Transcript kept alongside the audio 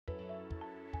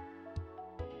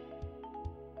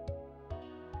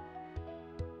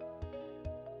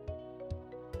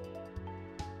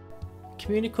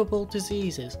Communicable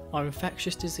diseases are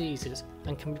infectious diseases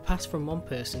and can be passed from one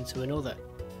person to another.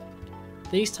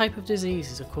 These type of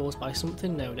diseases are caused by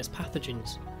something known as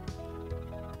pathogens.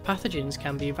 Pathogens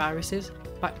can be viruses,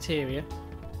 bacteria,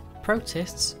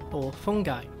 protists or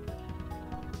fungi.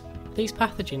 These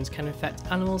pathogens can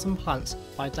infect animals and plants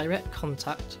by direct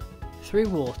contact, through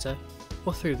water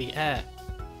or through the air.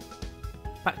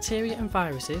 Bacteria and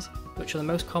viruses, which are the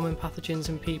most common pathogens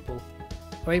in people,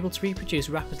 are able to reproduce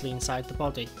rapidly inside the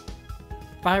body.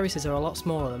 Viruses are a lot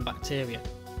smaller than bacteria.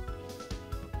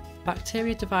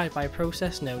 Bacteria divide by a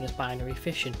process known as binary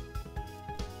fission,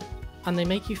 and they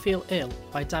make you feel ill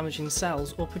by damaging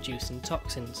cells or producing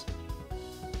toxins.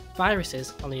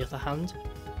 Viruses, on the other hand,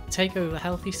 take over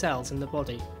healthy cells in the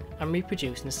body and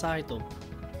reproduce inside them.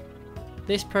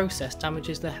 This process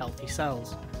damages the healthy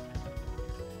cells.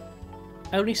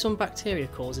 Only some bacteria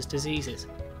causes diseases.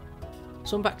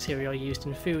 Some bacteria are used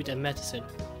in food and medicine.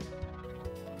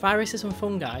 Viruses and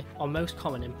fungi are most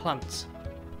common in plants.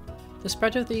 The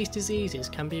spread of these diseases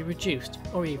can be reduced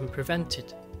or even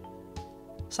prevented.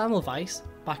 Semmelweis,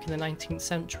 back in the 19th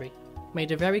century,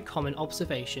 made a very common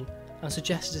observation and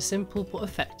suggested a simple but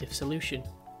effective solution.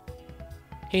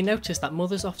 He noticed that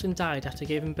mothers often died after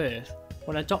giving birth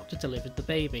when a doctor delivered the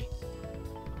baby.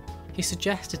 He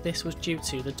suggested this was due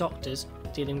to the doctors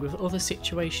dealing with other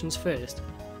situations first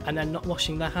and then not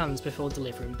washing their hands before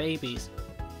delivering babies.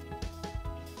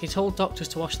 He told doctors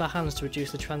to wash their hands to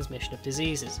reduce the transmission of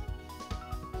diseases.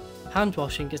 Hand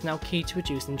washing is now key to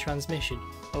reducing transmission,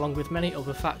 along with many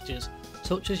other factors,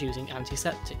 such as using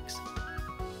antiseptics.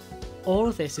 All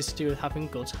of this is to do with having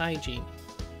good hygiene.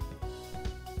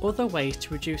 Other ways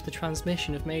to reduce the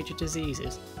transmission of major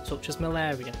diseases, such as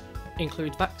malaria,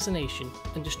 include vaccination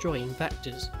and destroying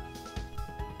vectors.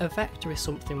 A vector is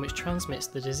something which transmits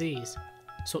the disease,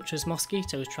 such as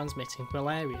mosquitoes transmitting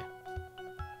malaria.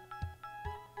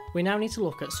 We now need to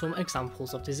look at some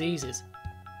examples of diseases.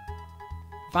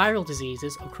 Viral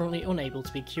diseases are currently unable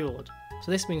to be cured,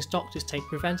 so this means doctors take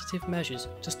preventative measures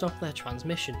to stop their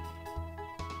transmission.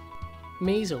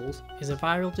 Measles is a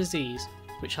viral disease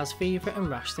which has fever and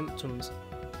rash symptoms.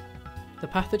 The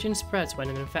pathogen spreads when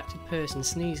an infected person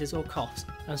sneezes or coughs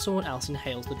and someone else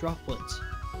inhales the droplets.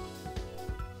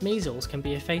 Measles can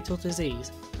be a fatal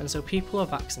disease, and so people are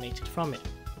vaccinated from it.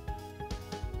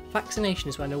 Vaccination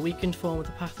is when a weakened form of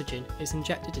the pathogen is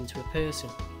injected into a person.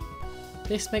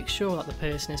 This makes sure that the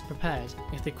person is prepared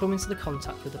if they come into the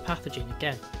contact with the pathogen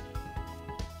again.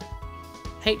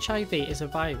 HIV is a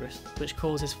virus which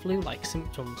causes flu-like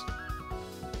symptoms.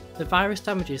 The virus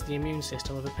damages the immune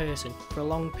system of a person for a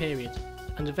long period,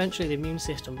 and eventually the immune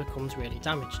system becomes really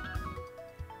damaged.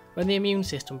 When the immune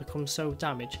system becomes so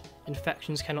damaged,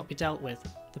 infections cannot be dealt with,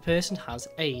 the person has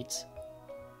AIDS.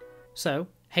 So,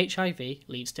 HIV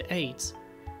leads to AIDS.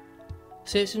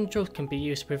 Certain drugs can be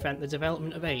used to prevent the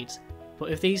development of AIDS,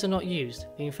 but if these are not used,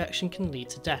 the infection can lead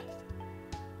to death.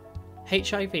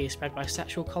 HIV is spread by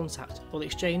sexual contact or the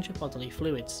exchange of bodily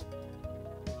fluids.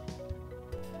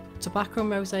 Tobacco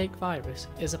mosaic virus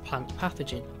is a plant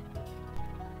pathogen.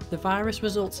 The virus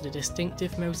results in a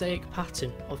distinctive mosaic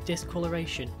pattern of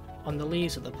discoloration on the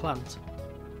leaves of the plant.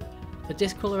 The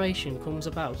discoloration comes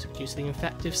about due to the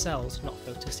infective cells not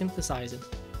photosynthesizing.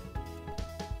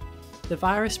 The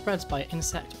virus spreads by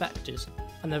insect vectors,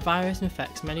 and the virus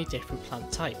infects many different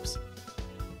plant types.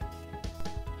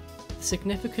 The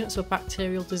significance of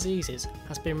bacterial diseases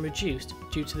has been reduced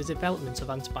due to the development of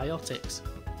antibiotics.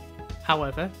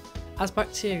 However, as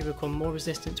bacteria become more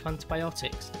resistant to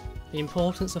antibiotics, the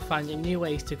importance of finding new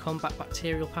ways to combat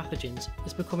bacterial pathogens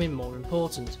is becoming more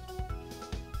important.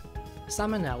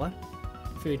 Salmonella,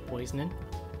 food poisoning,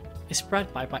 is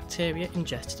spread by bacteria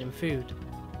ingested in food.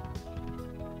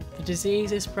 The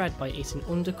disease is spread by eating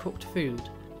undercooked food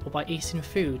or by eating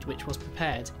food which was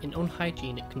prepared in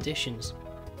unhygienic conditions.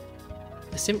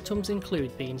 The symptoms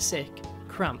include being sick,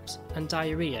 cramps and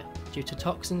diarrhea due to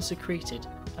toxins secreted,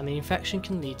 and the infection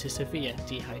can lead to severe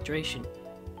dehydration.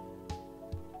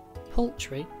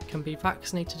 Poultry can be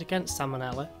vaccinated against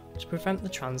Salmonella to prevent the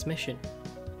transmission.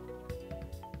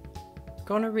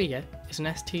 Gonorrhoea is an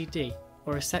STD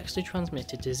or a sexually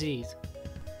transmitted disease.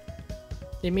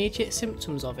 The immediate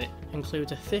symptoms of it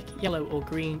include a thick yellow or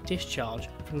green discharge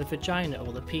from the vagina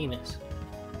or the penis.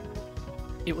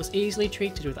 It was easily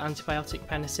treated with antibiotic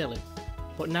penicillin,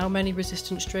 but now many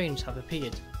resistant strains have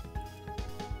appeared.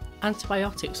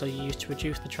 Antibiotics are used to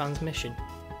reduce the transmission,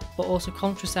 but also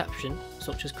contraception,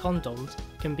 such as condoms,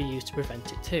 can be used to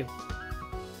prevent it too.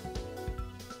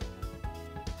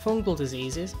 Fungal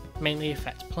diseases mainly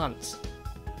affect plants.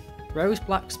 Rose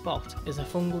black spot is a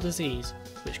fungal disease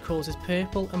which causes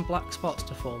purple and black spots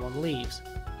to form on leaves.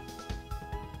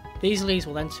 These leaves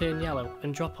will then turn yellow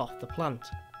and drop off the plant.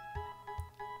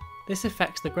 This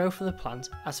affects the growth of the plant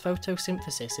as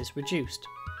photosynthesis is reduced.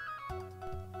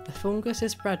 The fungus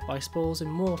is spread by spores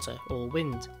in water or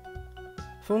wind.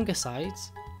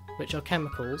 Fungicides, which are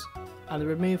chemicals, and the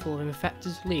removal of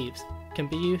infected leaves can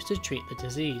be used to treat the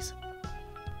disease.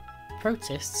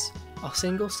 Protists are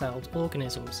single-celled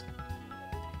organisms.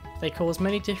 They cause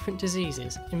many different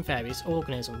diseases in various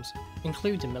organisms,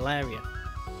 including malaria.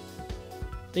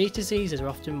 These diseases are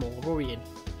often more worrying.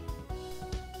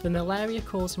 The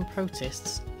malaria-causing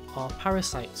protists are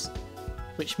parasites,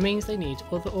 which means they need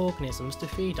other organisms to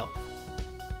feed off.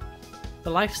 The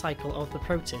life cycle of the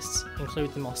protists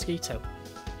include the mosquito.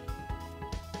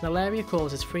 Malaria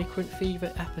causes frequent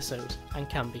fever episodes and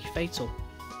can be fatal.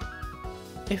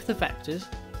 If the vectors,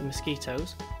 the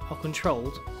mosquitoes, are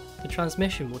controlled, the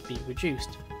transmission would be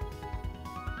reduced.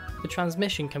 The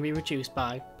transmission can be reduced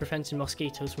by preventing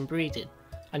mosquitoes from breeding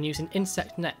and using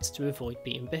insect nets to avoid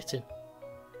being bitten.